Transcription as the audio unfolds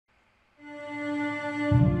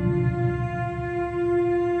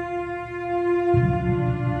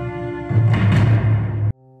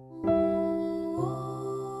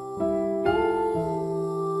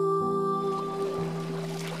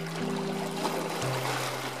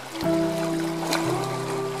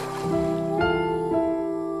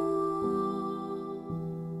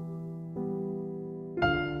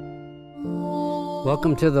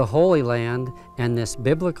Welcome to the Holy Land and this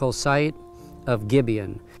biblical site of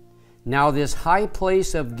Gibeon. Now this high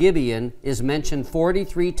place of Gibeon is mentioned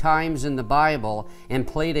 43 times in the Bible and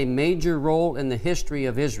played a major role in the history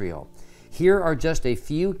of Israel. Here are just a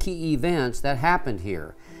few key events that happened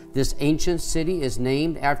here. This ancient city is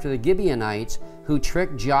named after the Gibeonites who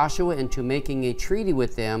tricked Joshua into making a treaty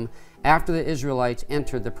with them after the Israelites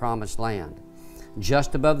entered the Promised Land.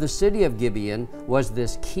 Just above the city of Gibeon was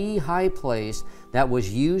this key high place that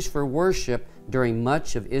was used for worship during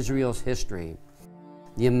much of Israel's history.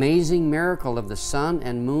 The amazing miracle of the sun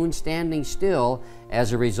and moon standing still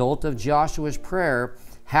as a result of Joshua's prayer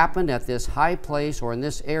happened at this high place or in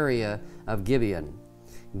this area of Gibeon.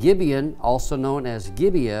 Gibeon, also known as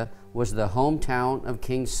Gibeah, was the hometown of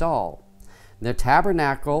King Saul. The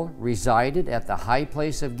tabernacle resided at the high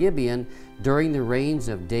place of Gibeon during the reigns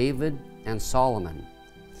of David and Solomon.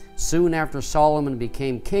 Soon after Solomon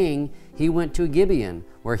became king, he went to Gibeon,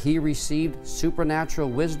 where he received supernatural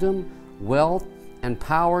wisdom, wealth, and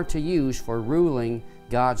power to use for ruling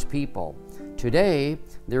God's people. Today,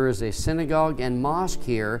 there is a synagogue and mosque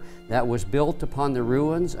here that was built upon the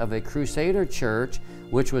ruins of a Crusader church,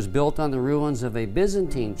 which was built on the ruins of a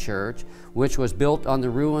Byzantine church, which was built on the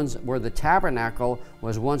ruins where the tabernacle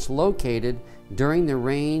was once located during the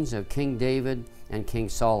reigns of King David and King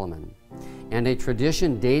Solomon. And a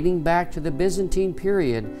tradition dating back to the Byzantine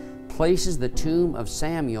period places the tomb of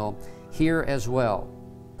Samuel here as well.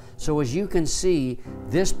 So as you can see,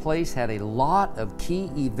 this place had a lot of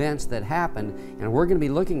key events that happened, and we're going to be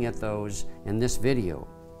looking at those in this video.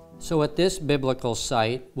 So at this biblical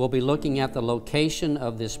site, we'll be looking at the location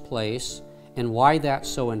of this place and why that's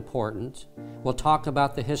so important. We'll talk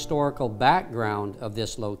about the historical background of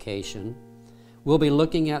this location. We'll be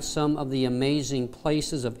looking at some of the amazing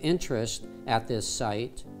places of interest at this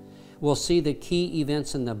site. We'll see the key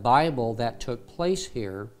events in the Bible that took place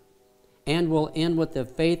here. And we'll end with the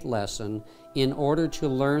faith lesson in order to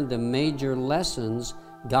learn the major lessons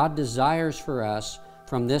God desires for us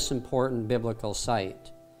from this important biblical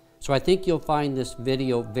site. So I think you'll find this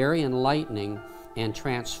video very enlightening and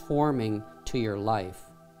transforming to your life.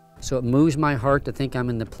 So it moves my heart to think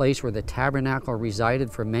I'm in the place where the tabernacle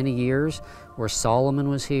resided for many years, where Solomon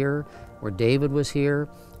was here, where David was here,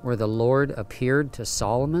 where the Lord appeared to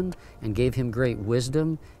Solomon and gave him great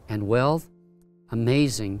wisdom and wealth.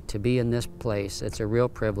 Amazing to be in this place. It's a real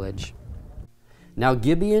privilege. Now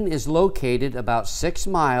Gibeon is located about 6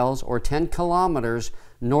 miles or 10 kilometers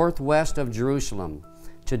northwest of Jerusalem.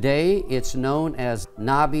 Today it's known as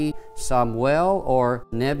Nabi Samwil or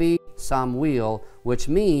Nebi Samwil, which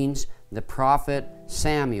means the prophet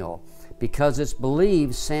Samuel, because it's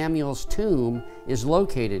believed Samuel's tomb is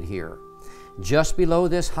located here. Just below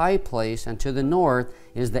this high place and to the north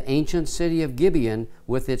is the ancient city of Gibeon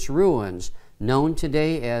with its ruins, known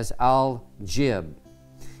today as Al-Jib.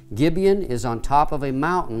 Gibeon is on top of a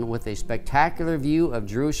mountain with a spectacular view of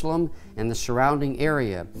Jerusalem and the surrounding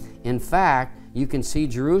area. In fact, you can see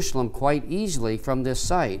Jerusalem quite easily from this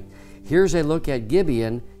site. Here's a look at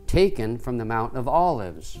Gibeon taken from the Mount of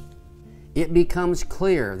Olives. It becomes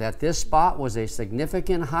clear that this spot was a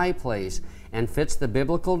significant high place and fits the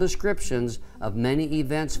biblical descriptions of many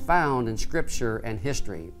events found in Scripture and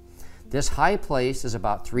history. This high place is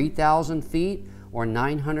about 3,000 feet or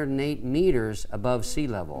 908 meters above sea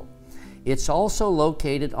level. It's also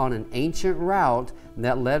located on an ancient route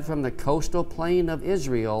that led from the coastal plain of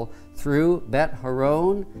Israel through Bet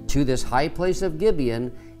Horon to this high place of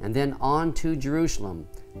Gibeon and then on to Jerusalem.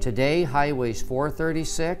 Today, highways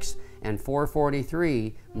 436 and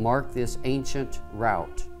 443 mark this ancient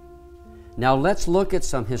route. Now let's look at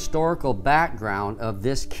some historical background of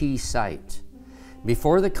this key site.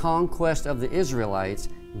 Before the conquest of the Israelites,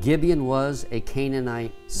 Gibeon was a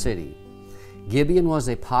Canaanite city. Gibeon was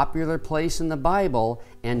a popular place in the Bible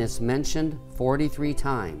and it's mentioned 43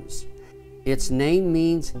 times. Its name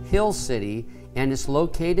means hill city and it's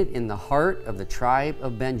located in the heart of the tribe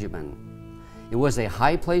of Benjamin. It was a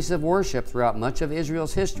high place of worship throughout much of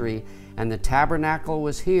Israel's history, and the tabernacle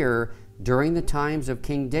was here during the times of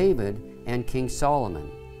King David and King Solomon.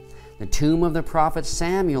 The tomb of the prophet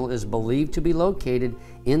Samuel is believed to be located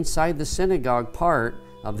inside the synagogue part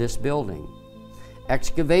of this building.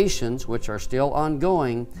 Excavations, which are still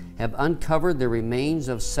ongoing, have uncovered the remains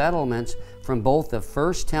of settlements from both the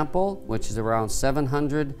first temple, which is around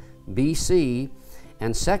 700 BC,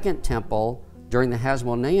 and second temple during the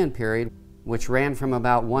Hasmonean period, which ran from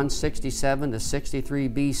about 167 to 63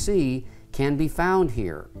 BC, can be found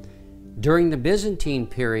here. During the Byzantine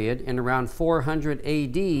period, in around 400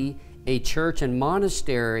 AD, a church and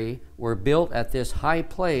monastery were built at this high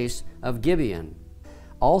place of Gibeon.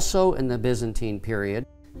 Also in the Byzantine period,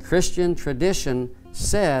 Christian tradition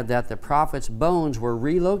said that the prophet's bones were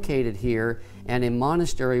relocated here and a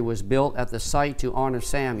monastery was built at the site to honor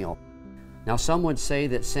Samuel. Now some would say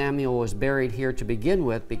that Samuel was buried here to begin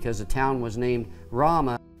with because the town was named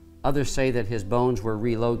Ramah. Others say that his bones were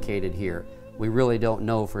relocated here. We really don't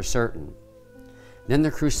know for certain. Then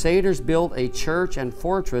the Crusaders built a church and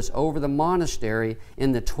fortress over the monastery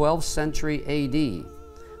in the 12th century AD.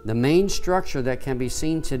 The main structure that can be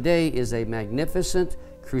seen today is a magnificent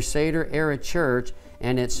Crusader-era church,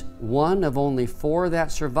 and it's one of only 4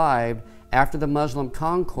 that survived after the Muslim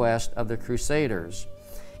conquest of the Crusaders.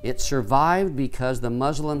 It survived because the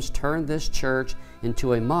Muslims turned this church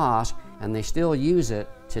into a mosque, and they still use it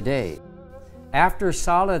today. After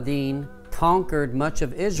Saladin conquered much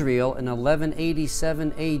of Israel in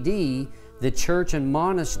 1187 AD, the church and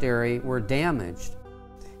monastery were damaged.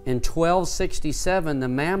 In 1267, the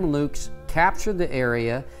Mamluks captured the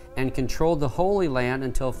area and controlled the Holy Land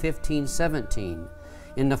until 1517.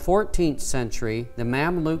 In the 14th century, the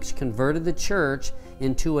Mamluks converted the church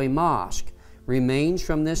into a mosque. Remains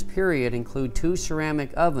from this period include 2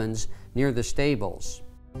 ceramic ovens near the stables.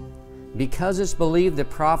 Because it's believed the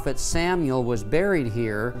prophet Samuel was buried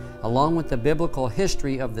here, along with the biblical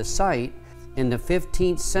history of the site, in the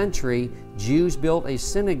 15th century, Jews built a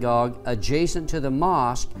synagogue adjacent to the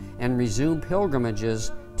mosque and resumed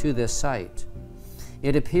pilgrimages to this site.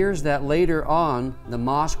 It appears that later on, the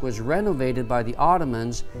mosque was renovated by the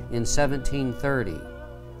Ottomans in 1730.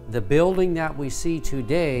 The building that we see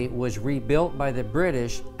today was rebuilt by the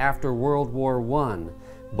British after World War I.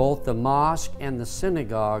 Both the mosque and the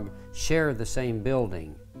synagogue share the same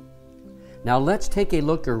building. Now let's take a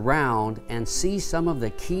look around and see some of the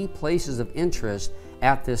key places of interest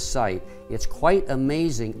at this site. It's quite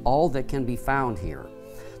amazing all that can be found here.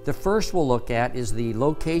 The first we'll look at is the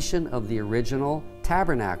location of the original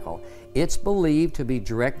tabernacle. It's believed to be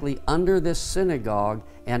directly under this synagogue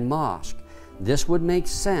and mosque. This would make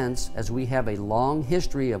sense as we have a long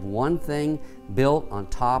history of one thing built on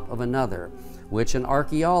top of another, which in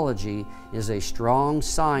archaeology is a strong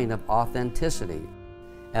sign of authenticity.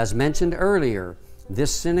 As mentioned earlier,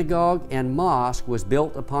 this synagogue and mosque was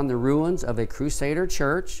built upon the ruins of a Crusader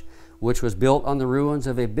church, which was built on the ruins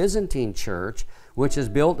of a Byzantine church, which is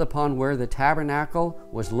built upon where the tabernacle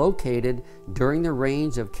was located during the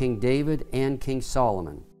reigns of King David and King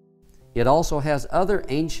Solomon. It also has other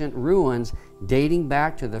ancient ruins dating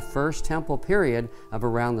back to the First Temple period of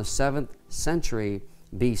around the 7th century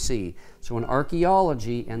BC. So in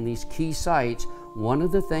archaeology and these key sites, one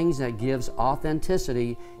of the things that gives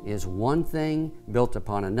authenticity is one thing built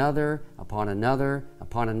upon another, upon another,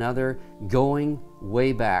 upon another, going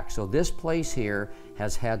way back. So this place here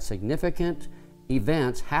has had significant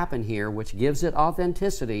events happen here, which gives it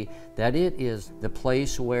authenticity that it is the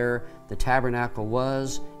place where the tabernacle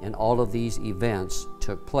was and all of these events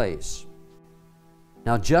took place.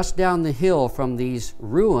 Now just down the hill from these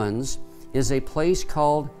ruins is a place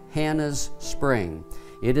called Hannah's Spring.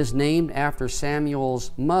 It is named after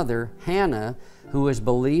Samuel's mother, Hannah, who is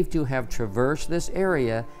believed to have traversed this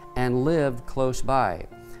area and lived close by.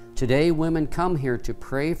 Today, women come here to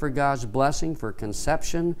pray for God's blessing for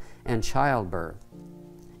conception and childbirth.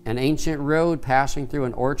 An ancient road passing through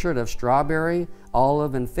an orchard of strawberry,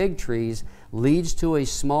 olive, and fig trees leads to a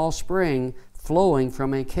small spring flowing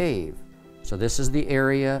from a cave. So this is the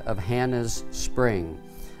area of Hannah's Spring.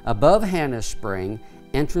 Above Hannah's Spring,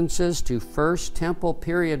 entrances to First Temple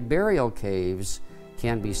period burial caves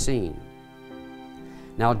can be seen.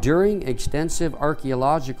 Now, during extensive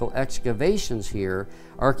archaeological excavations here,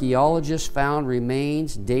 archaeologists found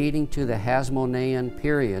remains dating to the Hasmonean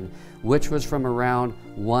period, which was from around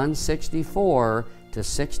 164 to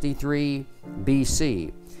 63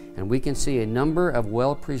 BC. And we can see a number of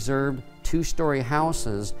well-preserved 2-story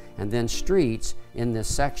houses and then streets in this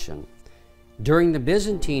section. During the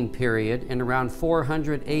Byzantine period, in around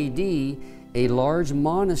 400 AD, a large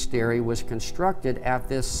monastery was constructed at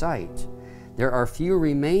this site. There are few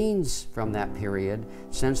remains from that period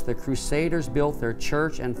since the Crusaders built their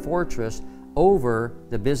church and fortress over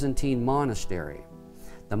the Byzantine monastery.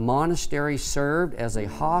 The monastery served as a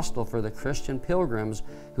hostel for the Christian pilgrims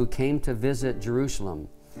who came to visit Jerusalem.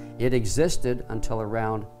 It existed until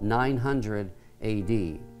around 900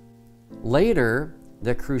 AD. Later,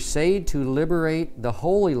 the crusade to liberate the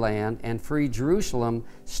Holy Land and free Jerusalem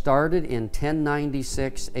started in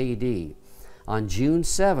 1096 AD. On June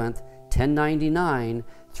 7th, 1099,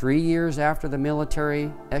 3 years after the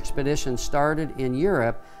military expedition started in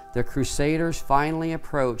Europe, the Crusaders finally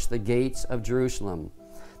approached the gates of Jerusalem.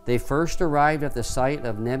 They first arrived at the site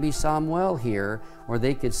of Nebi Samuel here, where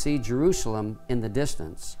they could see Jerusalem in the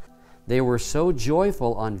distance. They were so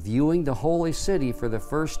joyful on viewing the holy city for the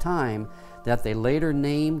first time that they later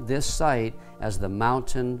named this site as the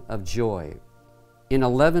Mountain of Joy. In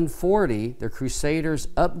 1140, the Crusaders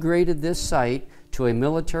upgraded this site to a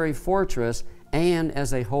military fortress and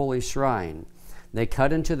as a holy shrine. They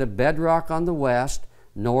cut into the bedrock on the west,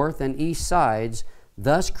 north, and east sides,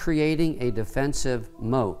 thus creating a defensive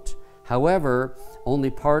moat. However, only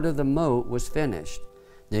part of the moat was finished.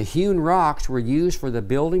 The hewn rocks were used for the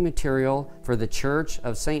building material for the church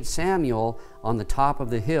of St. Samuel on the top of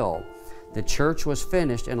the hill. The church was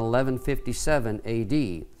finished in 1157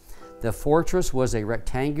 A.D. The fortress was a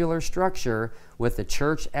rectangular structure with the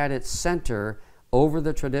church at its center over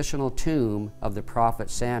the traditional tomb of the prophet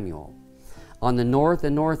Samuel. On the north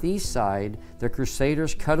and northeast side, the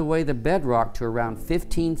Crusaders cut away the bedrock to around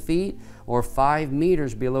 15 feet or 5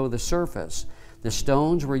 meters below the surface. The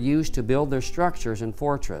stones were used to build their structures and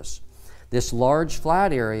fortress. This large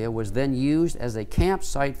flat area was then used as a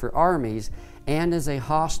campsite for armies and as a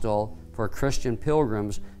hostel for Christian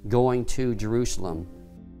pilgrims going to Jerusalem.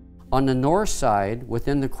 On the north side,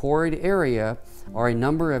 within the quarried area, are a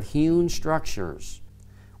number of hewn structures.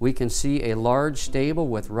 We can see a large stable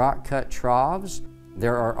with rock-cut troughs.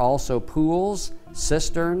 There are also pools,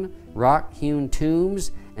 cistern, rock-hewn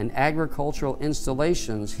tombs, and agricultural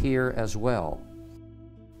installations here as well.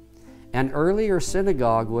 An earlier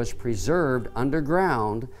synagogue was preserved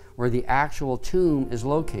underground where the actual tomb is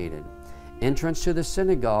located. Entrance to the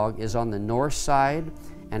synagogue is on the north side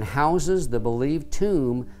and houses the believed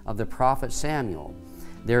tomb of the prophet Samuel.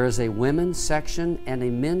 There is a women's section and a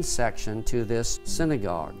men's section to this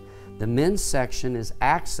synagogue. The men's section is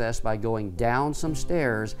accessed by going down some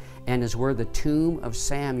stairs and is where the tomb of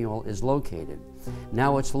Samuel is located.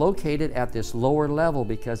 Now it's located at this lower level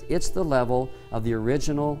because it's the level of the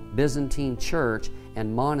original Byzantine church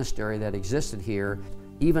and monastery that existed here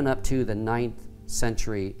even up to the 9th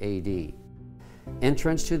century A.D.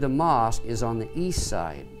 Entrance to the mosque is on the east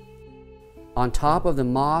side. On top of the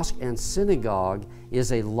mosque and synagogue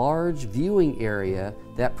is a large viewing area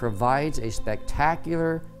that provides a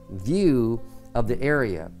spectacular view of the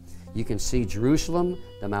area. You can see Jerusalem,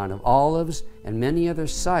 the Mount of Olives, and many other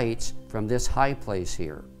sites from this high place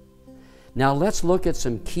here. Now let's look at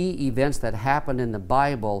some key events that happened in the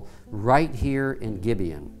Bible right here in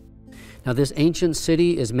Gibeon. Now this ancient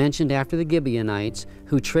city is mentioned after the Gibeonites,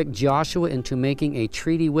 who tricked Joshua into making a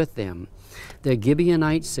treaty with them. The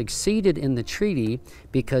Gibeonites succeeded in the treaty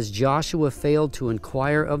because Joshua failed to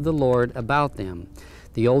inquire of the Lord about them.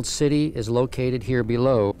 The old city is located here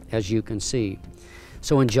below, as you can see.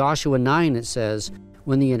 So in Joshua 9 it says,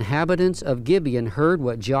 "When the inhabitants of Gibeon heard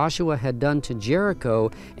what Joshua had done to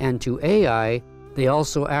Jericho and to Ai, they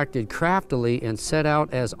also acted craftily and set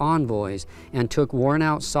out as envoys, and took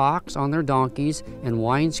worn-out socks on their donkeys, and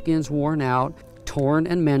wineskins worn out, torn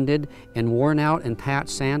and mended, and worn out and patched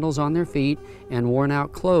sandals on their feet, and worn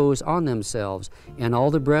out clothes on themselves. And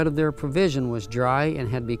all the bread of their provision was dry and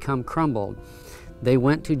had become crumbled. They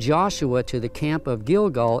went to Joshua to the camp of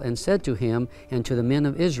Gilgal, and said to him and to the men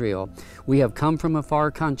of Israel, 'We have come from a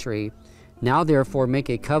far country. Now therefore make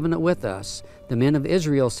a covenant with us.' The men of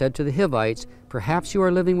Israel said to the Hivites, 'Perhaps you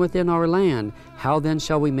are living within our land. How then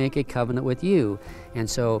shall we make a covenant with you?' And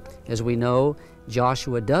so, as we know,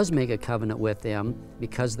 Joshua does make a covenant with them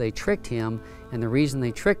because they tricked him, and the reason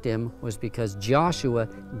they tricked him was because Joshua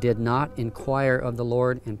did not inquire of the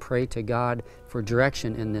Lord and pray to God for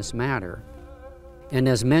direction in this matter. And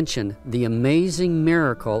as mentioned, the amazing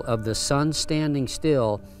miracle of the sun standing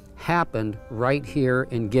still happened right here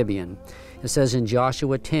in Gibeon. It says in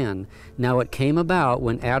Joshua 10, "Now it came about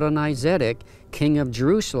when Adonizedek, king of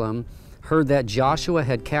Jerusalem, heard that Joshua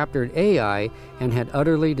had captured Ai and had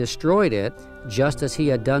utterly destroyed it, just as he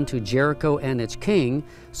had done to Jericho and its king,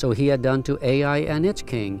 so he had done to Ai and its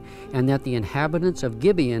king, and that the inhabitants of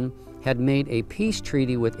Gibeon had made a peace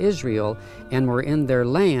treaty with Israel and were in their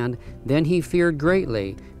land, then he feared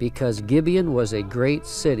greatly, because Gibeon was a great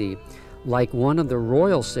city, like one of the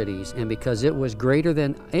royal cities, and because it was greater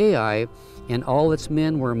than Ai, and all its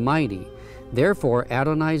men were mighty. Therefore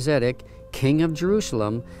Adonizedek, king of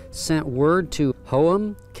Jerusalem, sent word to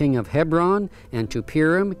Hoam, king of Hebron, and to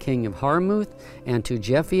Piram, king of Harmuth, and to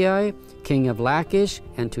Jephai, king of Lachish,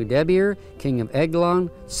 and to Debir, king of Eglon,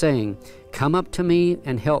 saying, Come up to me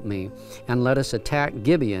and help me, and let us attack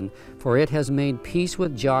Gibeon, for it has made peace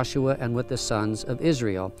with Joshua and with the sons of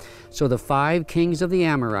Israel. So the 5 kings of the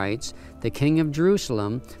Amorites, the king of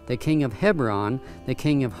Jerusalem, the king of Hebron, the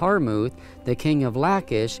king of Harmuth, the king of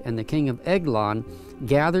Lachish, and the king of Eglon,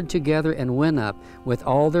 gathered together and went up with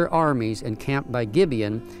all their armies and camped by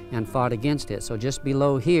Gibeon and fought against it. So just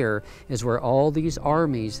below here is where all these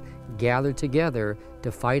armies gathered together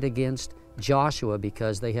to fight against Joshua,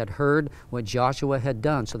 because they had heard what Joshua had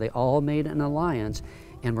done. So they all made an alliance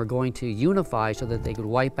and were going to unify so that they could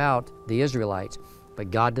wipe out the Israelites. But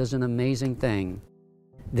God does an amazing thing.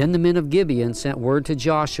 Then the men of Gibeon sent word to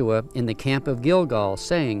Joshua in the camp of Gilgal,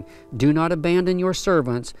 saying, Do not abandon your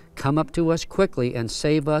servants. Come up to us quickly and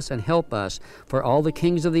save us and help us, for all the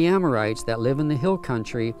kings of the Amorites that live in the hill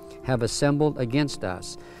country have assembled against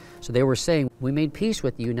us. So they were saying, we made peace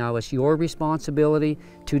with you, now it's your responsibility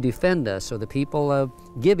to defend us. So the people of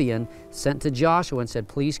Gibeon sent to Joshua and said,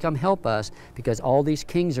 please come help us, because all these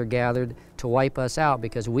kings are gathered to wipe us out,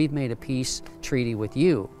 because we've made a peace treaty with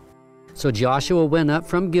you. So Joshua went up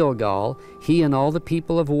from Gilgal, he and all the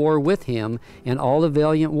people of war with him, and all the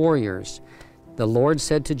valiant warriors. The Lord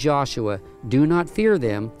said to Joshua, Do not fear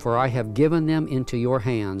them, for I have given them into your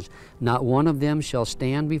hands. Not one of them shall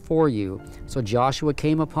stand before you. So Joshua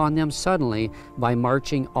came upon them suddenly by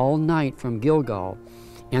marching all night from Gilgal.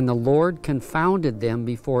 And the Lord confounded them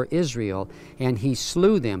before Israel, and he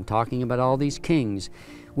slew them, talking about all these kings,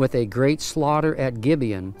 with a great slaughter at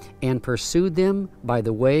Gibeon, and pursued them by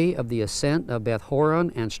the way of the ascent of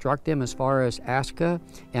Beth-horon, and struck them as far as Ascah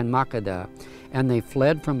and Makkedah. And they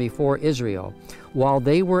fled from before Israel. While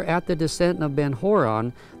they were at the descent of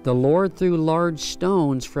Ben-horon, the Lord threw large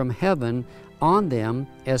stones from heaven on them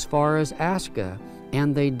as far as Ascah,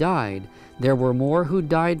 and they died. There were more who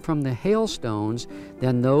died from the hailstones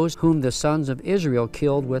than those whom the sons of Israel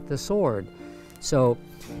killed with the sword. So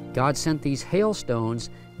God sent these hailstones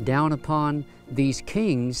down upon these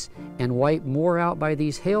kings and wiped more out by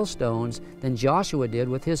these hailstones than Joshua did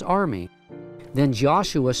with his army. Then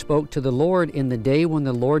Joshua spoke to the Lord in the day when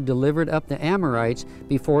the Lord delivered up the Amorites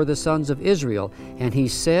before the sons of Israel. And he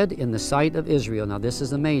said in the sight of Israel, now this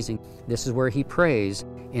is amazing, this is where he prays,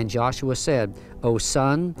 and Joshua said, O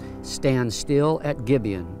sun, stand still at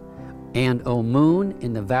Gibeon, and O moon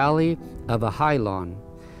in the valley of Ahilon.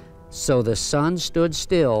 So the sun stood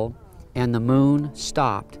still, and the moon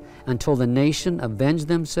stopped, until the nation avenged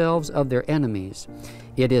themselves of their enemies.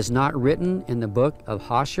 It is not written in the book of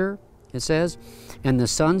Hashir, it says, And the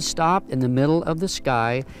sun stopped in the middle of the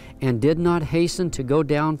sky, and did not hasten to go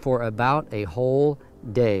down for about a whole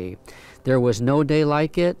day. There was no day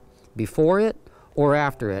like it, before it or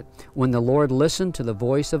after it, when the Lord listened to the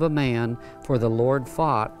voice of a man, for the Lord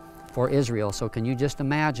fought for Israel. So can you just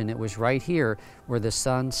imagine, it was right here where the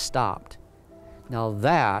sun stopped. Now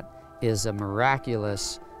that is a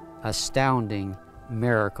miraculous, astounding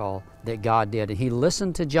miracle that God did. And he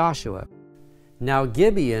listened to Joshua. Now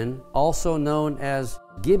Gibeon, also known as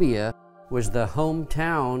Gibeah, was the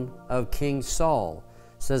hometown of King Saul.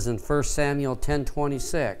 It says in 1 Samuel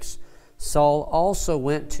 10:26, Saul also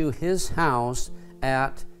went to his house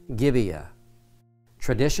at Gibeah.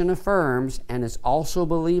 Tradition affirms, and is also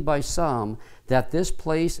believed by some, that this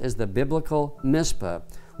place is the biblical Mizpah,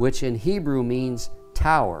 which in Hebrew means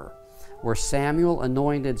tower, where Samuel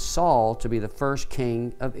anointed Saul to be the first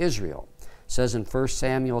king of Israel. It says in 1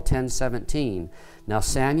 Samuel 10:17, Now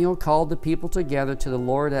Samuel called the people together to the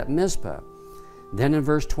Lord at Mizpah. Then in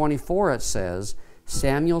verse 24 it says,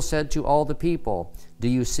 Samuel said to all the people, Do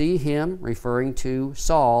you see him, referring to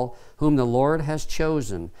Saul, whom the Lord has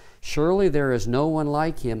chosen? Surely there is no one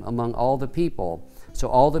like him among all the people. So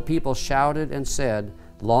all the people shouted and said,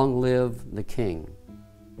 Long live the king.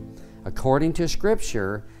 According to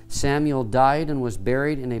Scripture, Samuel died and was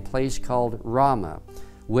buried in a place called Ramah,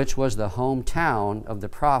 which was the hometown of the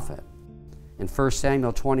prophet. In 1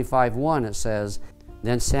 Samuel 25:1 it says,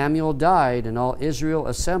 Then Samuel died, and all Israel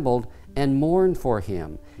assembled and mourned for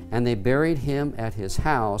him, and they buried him at his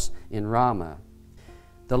house in Ramah.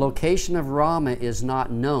 The location of Ramah is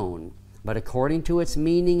not known, but according to its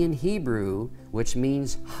meaning in Hebrew, which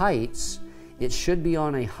means heights, it should be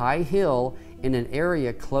on a high hill in an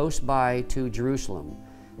area close by to Jerusalem.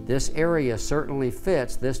 This area certainly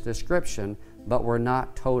fits this description, but we're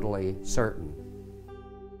not totally certain.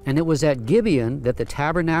 And it was at Gibeon that the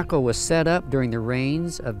tabernacle was set up during the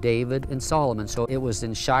reigns of David and Solomon. So it was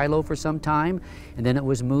in Shiloh for some time, and then it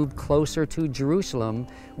was moved closer to Jerusalem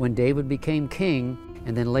when David became king,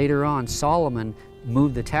 and then later on Solomon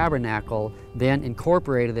moved the tabernacle, then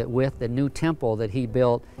incorporated it with the new temple that he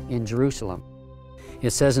built in Jerusalem.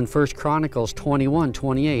 It says in 1 Chronicles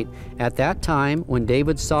 21:28, "At that time, when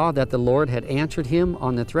David saw that the Lord had answered him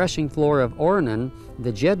on the threshing floor of Ornan,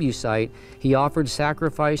 the Jebusite, he offered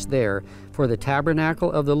sacrifice there, for the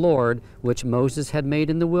tabernacle of the Lord, which Moses had made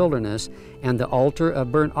in the wilderness, and the altar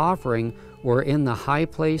of burnt offering were in the high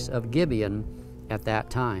place of Gibeon at that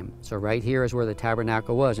time." So right here is where the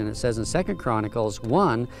tabernacle was. And it says in 2 Chronicles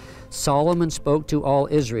 1, "Solomon spoke to all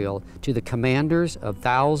Israel, to the commanders of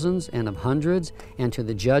thousands and of hundreds, and to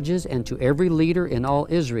the judges, and to every leader in all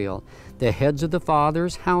Israel, the heads of the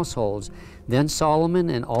fathers' households. Then Solomon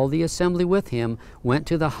and all the assembly with him went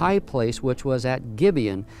to the high place which was at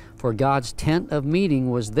Gibeon, for God's tent of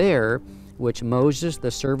meeting was there, which Moses, the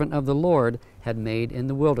servant of the Lord, had made in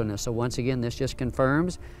the wilderness." So once again, this just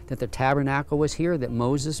confirms that the tabernacle was here that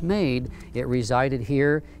Moses made. It resided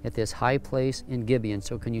here at this high place in Gibeon.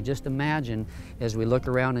 So can you just imagine, as we look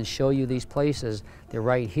around and show you these places, that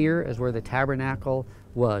right here is where the tabernacle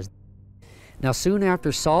was. Now soon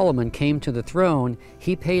after Solomon came to the throne,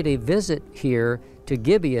 he paid a visit here to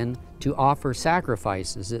Gibeon to offer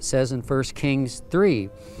sacrifices. It says in 1 Kings 3,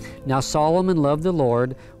 "Now Solomon loved the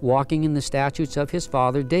Lord, walking in the statutes of his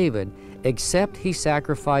father David, except he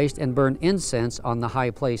sacrificed and burned incense on the high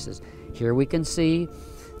places." Here we can see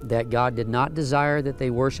that God did not desire that they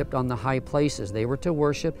worshiped on the high places. They were to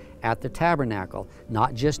worship at the tabernacle,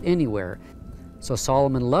 not just anywhere. So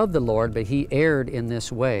Solomon loved the Lord, but he erred in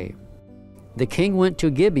this way. "The king went to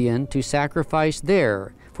Gibeon to sacrifice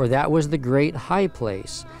there, for that was the great high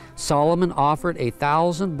place. Solomon offered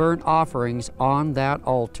 1,000 burnt offerings on that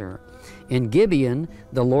altar. In Gibeon,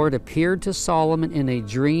 the Lord appeared to Solomon in a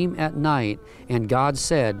dream at night, and God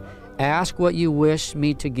said, 'Ask what you wish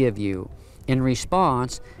me to give you.' In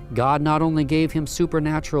response, God not only gave him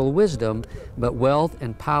supernatural wisdom, but wealth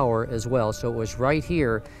and power as well." So it was right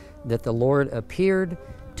here that the Lord appeared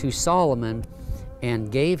to Solomon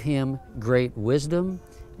and gave him great wisdom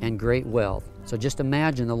and great wealth. So just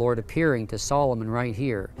imagine the Lord appearing to Solomon right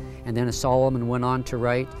here. And then as Solomon went on to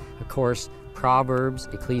write, of course, Proverbs,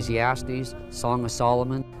 Ecclesiastes, Song of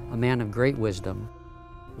Solomon, a man of great wisdom.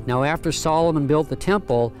 Now after Solomon built the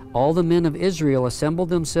temple, all the men of Israel assembled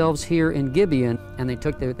themselves here in Gibeon, and they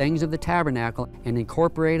took the things of the tabernacle and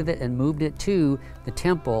incorporated it and moved it to the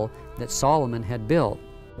temple that Solomon had built.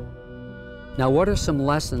 Now, what are some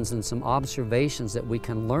lessons and some observations that we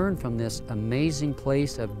can learn from this amazing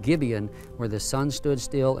place of Gibeon, where the sun stood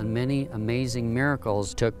still and many amazing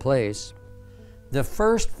miracles took place? The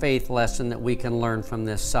first faith lesson that we can learn from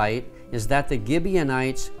this site is that the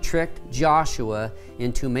Gibeonites tricked Joshua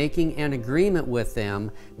into making an agreement with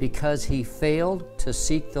them because he failed to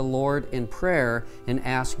seek the Lord in prayer and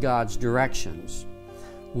ask God's directions.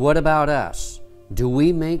 What about us? Do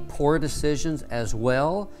we make poor decisions as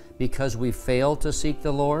well because we fail to seek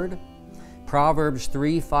the Lord? Proverbs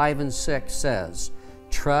 3, 5, and 6 says,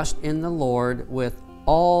 "Trust in the Lord with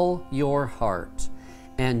all your heart,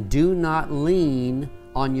 and do not lean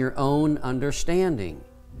on your own understanding.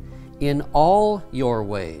 In all your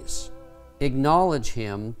ways, acknowledge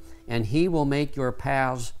Him, and He will make your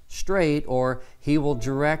paths straight," or He will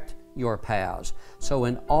direct your paths. So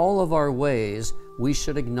in all of our ways, we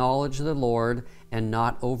should acknowledge the Lord and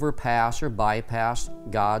not overpass or bypass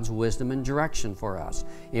God's wisdom and direction for us.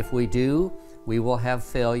 If we do, we will have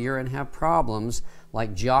failure and have problems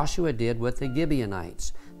like Joshua did with the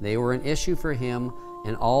Gibeonites. They were an issue for him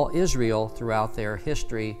and all Israel throughout their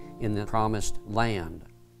history in the promised land.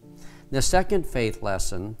 The second faith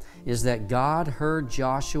lesson is that God heard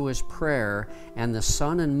Joshua's prayer, and the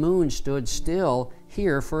sun and moon stood still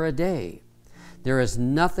here for a day. There is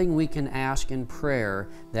nothing we can ask in prayer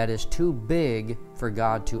that is too big for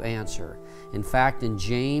God to answer. In fact, in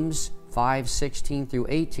James 5:16 through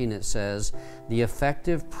 18 it says, "The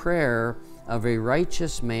effective prayer of a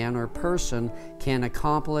righteous man or person can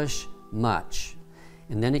accomplish much."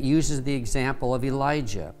 And then it uses the example of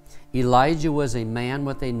Elijah. Elijah was a man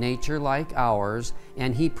with a nature like ours,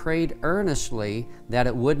 and he prayed earnestly that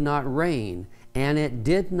it would not rain. And it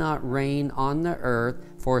did not rain on the earth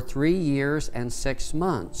for 3 years and 6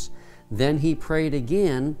 months. Then he prayed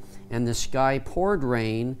again, and the sky poured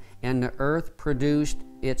rain, and the earth produced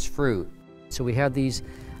its fruit. So we have these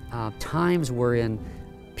times wherein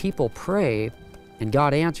people pray and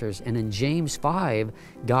God answers. And in James 5,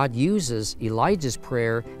 God uses Elijah's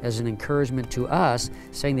prayer as an encouragement to us,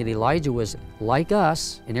 saying that Elijah was like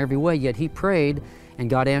us in every way, yet he prayed and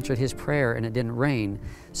God answered his prayer and it didn't rain.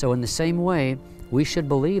 So in the same way, we should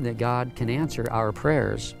believe that God can answer our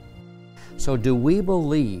prayers. So do we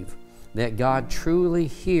believe that God truly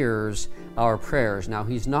hears our prayers? Now,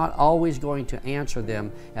 He's not always going to answer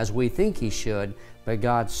them as we think He should, but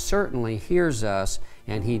God certainly hears us,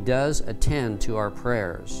 and He does attend to our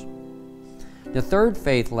prayers. The third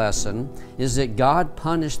faith lesson is that God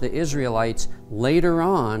punished the Israelites later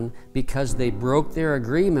on because they broke their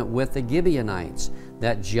agreement with the Gibeonites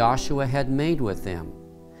that Joshua had made with them.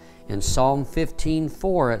 In Psalm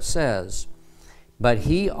 15:4 it says, "But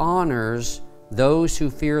He honors those who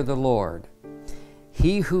fear the Lord.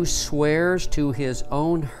 He who swears to his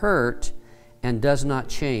own hurt and does not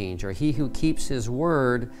change," or he who keeps his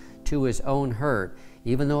word to his own hurt.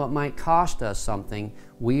 Even though it might cost us something,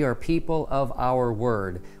 we are people of our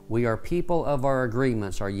word. We are people of our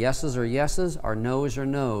agreements. Our yeses are yeses, our noes are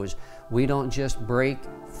noes. We don't just break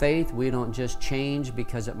faith. We don't just change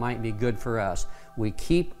because it might be good for us. We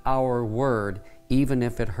keep our word even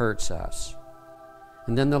if it hurts us.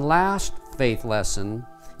 And then the last faith lesson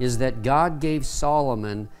is that God gave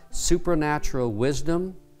Solomon supernatural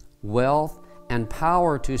wisdom, wealth, and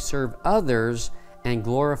power to serve others and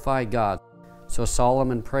glorify God. So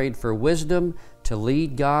Solomon prayed for wisdom to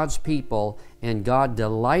lead God's people, and God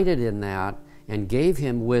delighted in that and gave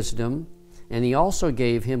him wisdom, and He also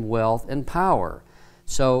gave him wealth and power.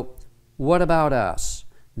 So what about us?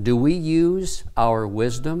 Do we use our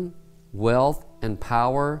wisdom, wealth, and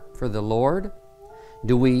power for the Lord?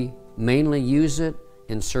 Do we mainly use it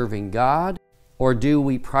in serving God, or do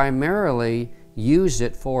we primarily use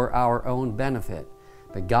it for our own benefit?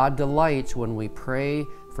 But God delights when we pray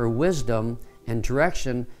for wisdom and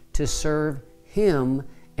direction to serve Him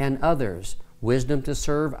and others. Wisdom to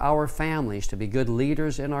serve our families, to be good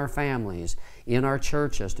leaders in our families, in our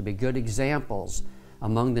churches, to be good examples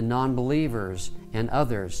among the non-believers and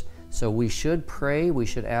others. So we should pray, we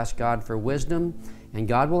should ask God for wisdom, and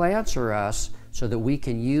God will answer us so that we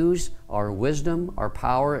can use our wisdom, our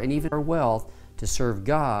power, and even our wealth to serve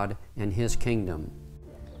God and His kingdom.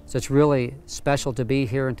 So it's really special to be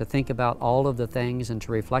here and to think about all of the things and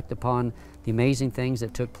to reflect upon the amazing things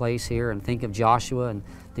that took place here, and think of Joshua and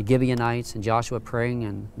the Gibeonites and Joshua praying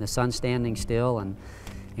and the sun standing still, and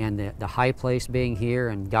the high place being here,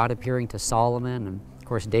 and God appearing to Solomon, and of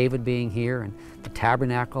course David being here, and the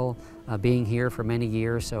tabernacle being here for many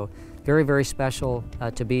years. So very, very special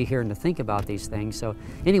to be here and to think about these things. So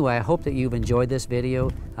anyway, I hope that you've enjoyed this video.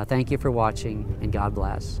 Thank you for watching, and God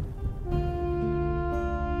bless.